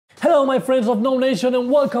Hello my friends of NouNation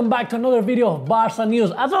and welcome back to another video of Barca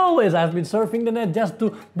news. As always, I've been surfing the net just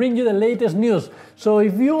to bring you the latest news. So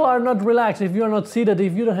if you are not relaxed, if you are not seated,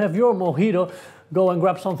 if you don't have your mojito, go and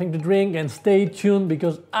grab something to drink and stay tuned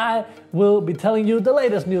because I will be telling you the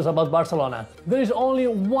latest news about Barcelona. There is only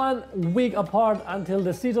 1 week apart until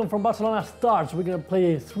the season from Barcelona starts. We're gonna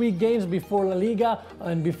play 3 games before La Liga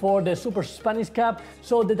and before the Super Spanish Cup.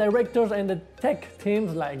 So the directors and the tech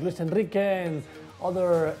teams like Luis Enrique and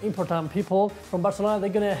other important people from Barcelona,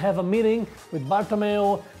 they're gonna have a meeting with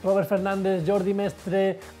Bartomeu, Robert Fernandez, Jordi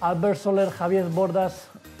Mestre, Albert Soler, Javier Bordas,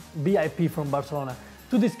 VIP from Barcelona,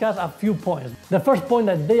 to discuss a few points. The first point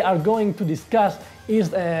that they are going to discuss is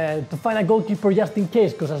to find a goalkeeper just in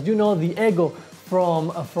case, because as you know, the ego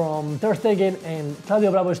from Ter Stegen and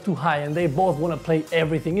Claudio Bravo is too high and they both want to play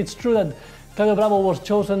everything. It's true that Claudio Bravo was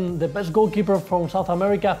chosen the best goalkeeper from South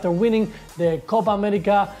America after winning the Copa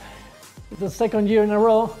America the 2nd year in a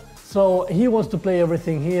row, so he wants to play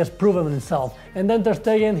everything. He has proven himself. And then Ter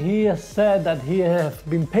Stegen, he has said that he has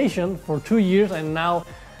been patient for 2 years and now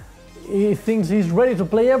he thinks he's ready to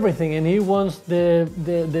play everything and he wants the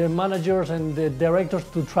managers and the directors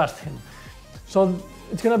to trust him. So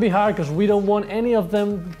it's gonna be hard because we don't want any of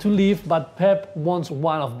them to leave, but Pep wants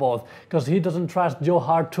one of both because he doesn't trust Joe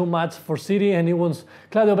Hart too much for City and he wants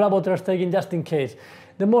Claudio Bravo, Ter Stegen just in case.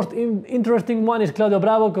 The most interesting one is Claudio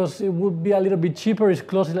Bravo because it would be a little bit cheaper, his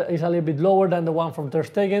cost is a little bit lower than the one from Ter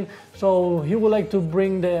Stegen, so he would like to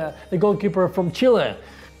bring the goalkeeper from Chile.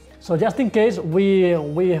 So just in case,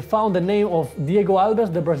 we found the name of Diego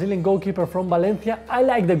Alves, the Brazilian goalkeeper from Valencia. I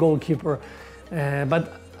like the goalkeeper,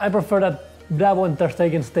 but I prefer that Bravo and Ter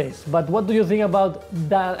Stegen stays. But what do you think about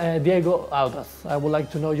Diego Alves? I would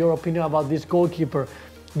like to know your opinion about this goalkeeper.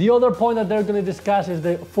 The other point that they're going to discuss is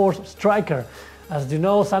the fourth striker. As you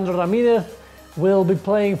know, Sandro Ramirez will be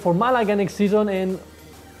playing for Malaga next season and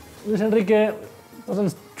Luis Enrique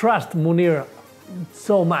doesn't trust Munir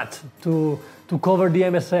so much to cover the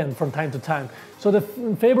MSN from time to time. So the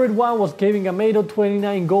favorite one was Kevin Gameiro,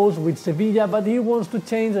 29 goals with Sevilla, but he wants to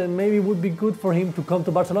change and maybe it would be good for him to come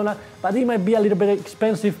to Barcelona, but he might be a little bit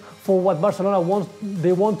expensive for what Barcelona wants.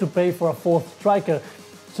 They want to pay for a fourth striker.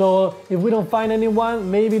 So if we don't find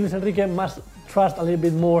anyone, maybe Luis Enrique must trust a little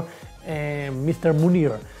bit more Mr.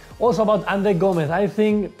 Munir. Also about André Gomes, I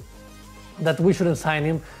think that we shouldn't sign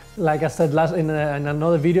him. Like I said in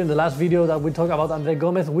another video, in the last video that we talked about André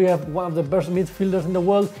Gomes, we have one of the best midfielders in the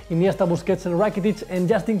world, Iniesta, Busquets and Rakitic, and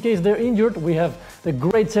just in case they're injured, we have the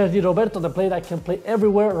great Sergi Roberto, the player that can play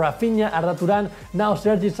everywhere, Rafinha, Arda Turan, now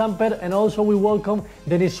Sergi Samper, and also we welcome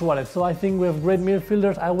Denis Suarez. So I think we have great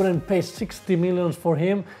midfielders. I wouldn't pay 60 million for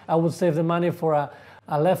him. I would save the money for a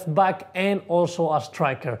left back and also a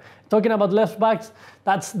striker. Talking about left backs,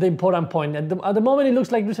 that's the important point. At the moment, it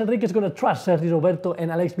looks like Luis Enrique is going to trust Sergi Roberto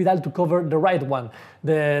and Alex Vidal to cover the right one,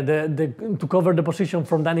 to cover the position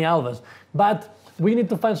from Dani Alves. But we need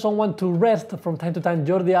to find someone to rest from time to time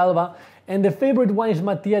Jordi Alba. And the favorite one is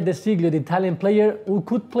Mattia De Siglio, the Italian player who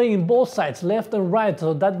could play in both sides, left and right,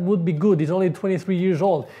 so that would be good. He's only 23 years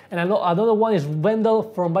old. And another one is Wendel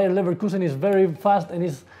from Bayer Leverkusen. He's very fast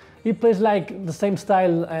and he plays like the same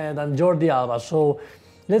style than Jordi Alba. So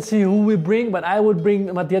let's see who we bring, but I would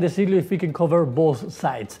bring Mattia De Siglio if he can cover both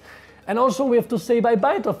sides. And also we have to say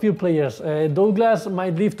bye-bye to a few players. Douglas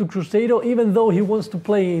might leave to Cruzeiro, even though he wants to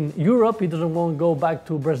play in Europe. He doesn't want to go back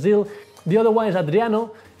to Brazil. The other one is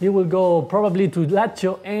Adriano. He will go probably to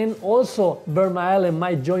Lazio, and also Vermaelen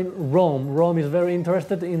might join Rome. Rome is very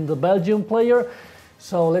interested in the Belgian player.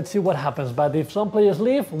 So let's see what happens. But if some players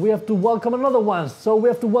leave, we have to welcome another one. So we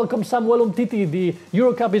have to welcome Samuel Umtiti. The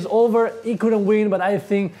Euro Cup is over. He couldn't win, but I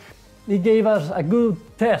think he gave us a good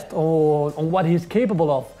test on what he's capable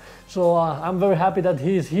of. So I'm very happy that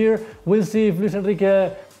he's here. We'll see if Luis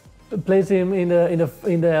Enrique plays him in the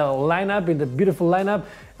lineup, in the beautiful lineup.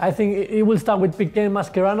 I think he will start with Piqué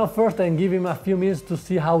Mascherano first and give him a few minutes to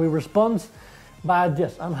see how he responds. But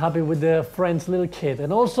yes, I'm happy with the French little kid.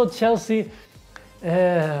 And also Chelsea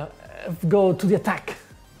go to the attack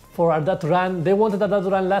for Arda Turan. They wanted Arda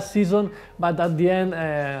Turan last season, but at the end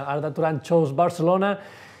Arda Turan chose Barcelona.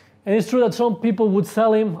 And it's true that some people would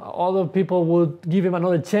sell him, other people would give him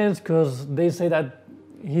another chance because they say that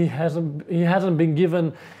he hasn't been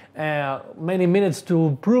given many minutes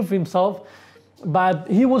to prove himself, but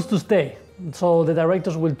he wants to stay. So the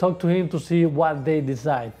directors will talk to him to see what they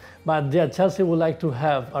decide. But yeah, Chelsea would like to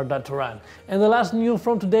have Arda Turan. And the last news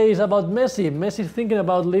from today is about Messi. Messi is thinking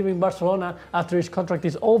about leaving Barcelona after his contract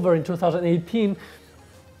is over in 2018,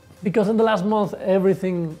 because in the last month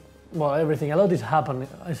everything well, everything, a lot has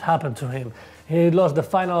happened to him. He lost the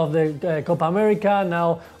final of the Copa America,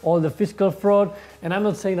 now all the fiscal fraud, and I'm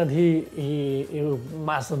not saying that he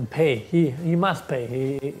mustn't pay. He must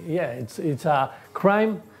pay. It's a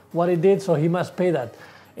crime what he did, so he must pay that.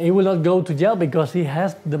 He will not go to jail because he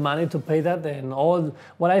has the money to pay that. And all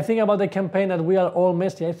what I think about the campaign that we are all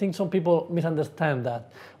Messi, I think some people misunderstand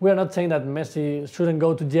that. We are not saying that Messi shouldn't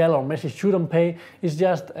go to jail or Messi shouldn't pay. It's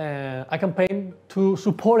just a campaign to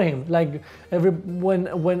support him. Like when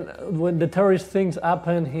the terrorist things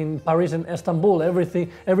happened in Paris and Istanbul,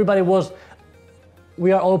 everybody was,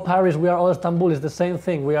 we are all Paris, we are all Istanbul, it's the same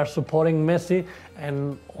thing. We are supporting Messi,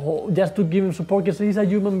 and just to give him support because he's a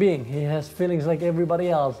human being. He has feelings like everybody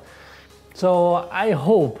else. So I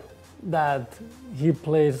hope that he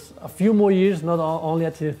plays a few more years, not only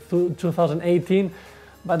until 2018,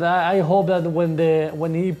 but I hope that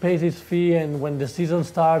when he pays his fee and when the season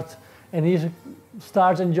starts and he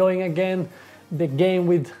starts enjoying again the game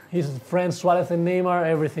with his friends Suarez and Neymar,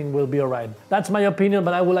 everything will be alright. That's my opinion,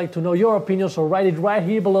 but I would like to know your opinion, so write it right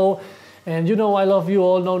here below. And you know I love you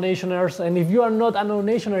all, NouNationers. And if you are not a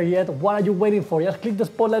NouNationer yet, what are you waiting for? Just click the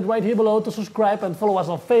spotlight right here below to subscribe and follow us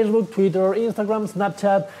on Facebook, Twitter, Instagram,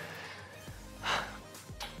 Snapchat.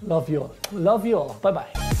 Love you all. Love you all.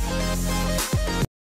 Bye-bye.